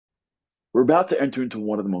We're about to enter into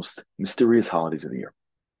one of the most mysterious holidays of the year,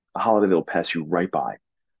 a holiday that'll pass you right by,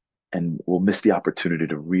 and we'll miss the opportunity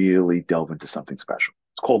to really delve into something special.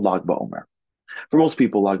 It's called Lag BaOmer. For most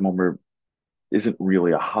people, Lag BaOmer isn't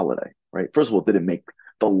really a holiday, right? First of all, it didn't make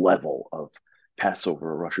the level of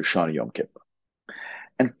Passover or Rosh Hashanah Yom Kippur.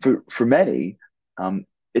 And for many,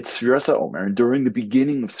 it's Sfiras HaOmer. And during the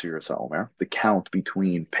beginning of Sfiras HaOmer, the count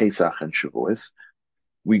between Pesach and Shavuos,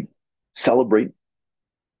 we celebrate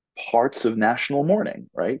parts of national mourning,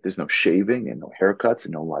 right? There's no shaving and no haircuts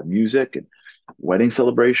and no live music and wedding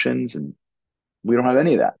celebrations. And we don't have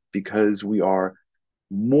any of that because we are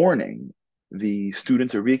mourning the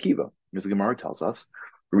students of Rabbi Akiva. As the Gemara tells us,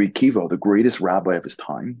 Rabbi Akiva, the greatest rabbi of his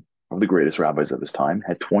time, of the greatest rabbis of his time,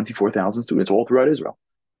 had 24,000 students all throughout Israel.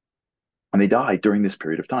 And they died during this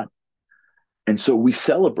period of time. And so we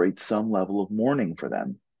celebrate some level of mourning for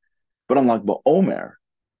them. But unlike Ba'omer,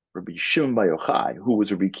 Rabbi Shimon Bar Yochai, who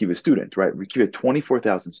was a Rabbi Akiva student, right? Rabbi Akiva had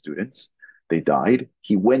 24,000 students. They died.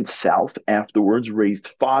 He went south afterwards,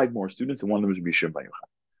 raised five more students, and one of them was Rabbi Shimon Bar Yochai.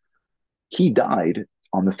 He died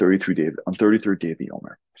on the 33rd day of the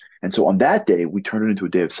Omer. And so on that day, we turn it into a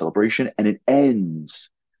day of celebration, and it ends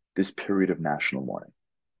this period of national mourning.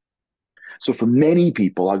 So for many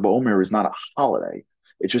people, Lag BaOmer is not a holiday.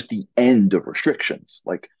 It's just the end of restrictions.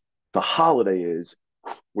 Like the holiday is,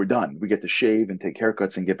 we're done. We get to shave and take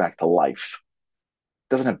haircuts and get back to life.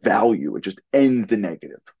 It doesn't have value. It just ends the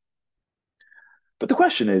negative. But the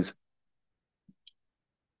question is,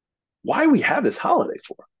 why do we have this holiday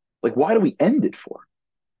for? Like, why do we end it for?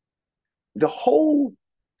 The whole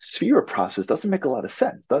sphere process doesn't make a lot of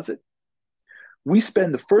sense, does it? We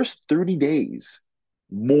spend the first 30 days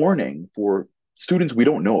mourning for students we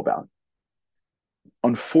don't know about.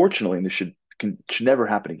 Unfortunately, and should never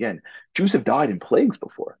happen again, Jews have died in plagues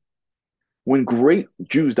before. When great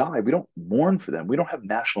Jews die, we don't mourn for them. We don't have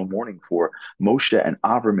national mourning for Moshe and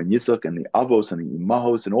Avram and Yitzhak and the Avos and the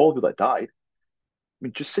Imahos and all of you that died. I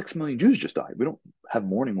mean, just 6 million Jews just died. We don't have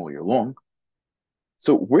mourning all year long.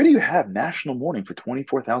 So where do you have national mourning for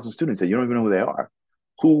 24,000 students that you don't even know who they are,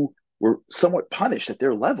 who were somewhat punished at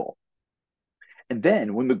their level? And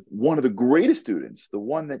then when one of the greatest students, the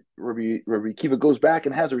one that Rabbi Kiva goes back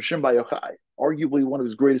and has Rishon Bar Yochai, arguably one of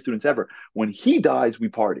his greatest students ever, when he dies, we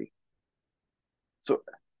party. So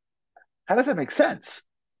how does that make sense?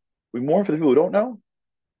 We mourn for the people who don't know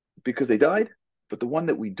because they died, but the one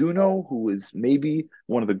that we do know, who is maybe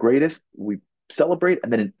one of the greatest, we celebrate,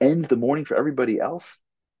 and then it ends the mourning for everybody else.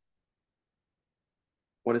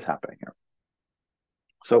 What is happening here?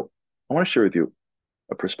 So I want to share with you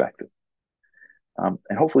a perspective. And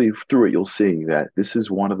hopefully through it, you'll see that this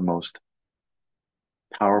is one of the most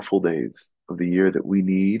powerful days of the year that we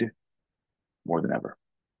need more than ever.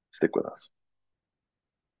 Stick with us.